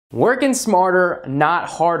Working smarter, not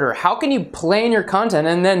harder. How can you plan your content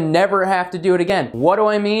and then never have to do it again? What do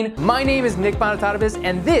I mean? My name is Nick Bonatadabis,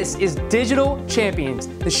 and this is Digital Champions,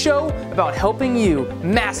 the show about helping you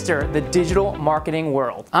master the digital marketing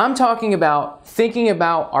world. I'm talking about thinking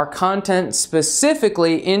about our content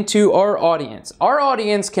specifically into our audience. Our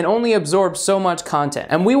audience can only absorb so much content,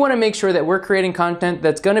 and we want to make sure that we're creating content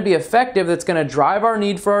that's going to be effective, that's going to drive our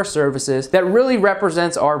need for our services, that really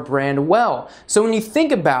represents our brand well. So when you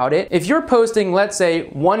think about it, if you're posting, let's say,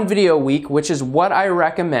 one video a week, which is what I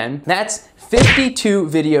recommend, that's 52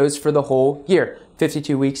 videos for the whole year,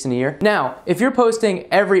 52 weeks in a year. Now, if you're posting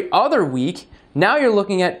every other week, now you're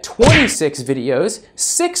looking at 26 videos,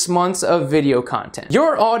 6 months of video content.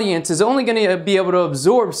 Your audience is only gonna be able to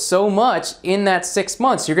absorb so much in that 6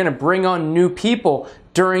 months. You're gonna bring on new people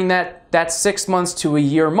during that 6 months to a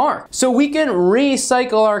year mark. So we can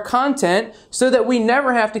recycle our content so that we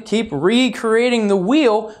never have to keep recreating the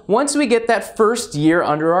wheel once we get that first year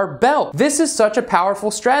under our belt. This is such a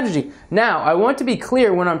powerful strategy. Now, I want to be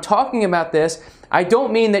clear when I'm talking about this, I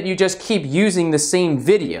don't mean that you just keep using the same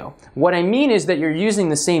video. What I mean is that you're using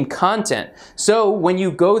the same content. So when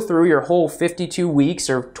you go through your whole 52 weeks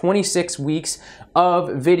or 26 weeks of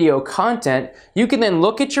video content, you can then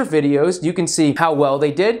look at your videos, you can see how well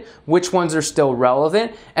they did, which ones are still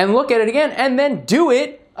relevant, and look at it again, and then do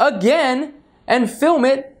it again and film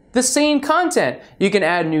it the same content. You can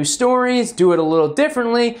add new stories, do it a little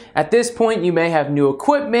differently. At this point, you may have new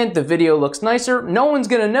equipment, the video looks nicer. No one's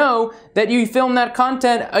gonna know that you filmed that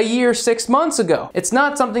content a year, 6 months ago. It's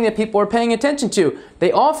not something that people are paying attention to.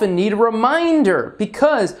 They often need a reminder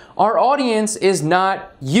because our audience is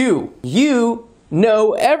not you. You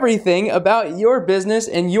know everything about your business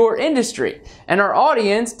and your industry, and our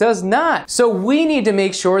audience does not. So we need to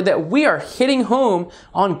make sure that we are hitting home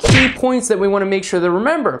on key points that we want to make sure to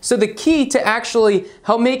remember. So the key to actually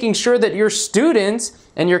help making sure that your students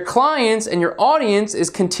and your clients and your audience is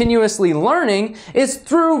continuously learning is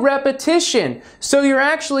through repetition. So you're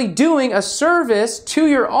actually doing a service to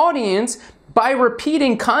your audience by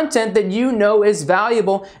repeating content that you know is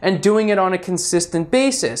valuable and doing it on a consistent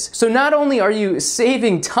basis. So not only are you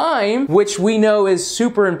saving time, which we know is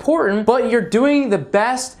super important, but you're doing the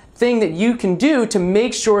best thing that you can do to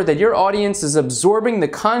make sure that your audience is absorbing the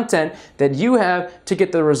content that you have to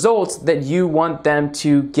get the results that you want them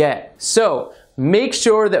to get. So make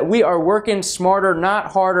sure that we are working smarter, not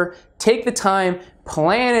harder. Take the time,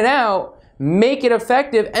 plan it out, make it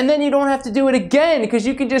effective, and then you don't have to do it again because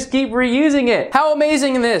you can just keep reusing it. How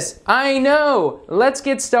amazing is this? I know. Let's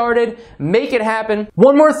get started, make it happen.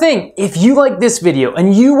 One more thing, if you like this video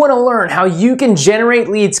and you want to learn how you can generate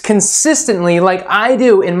leads consistently like I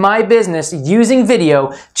do in my business using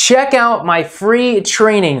video, check out my free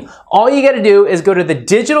training. All you got to do is go to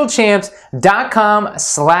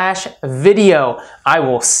thedigitalchamps.com/video. I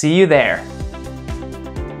will see you there.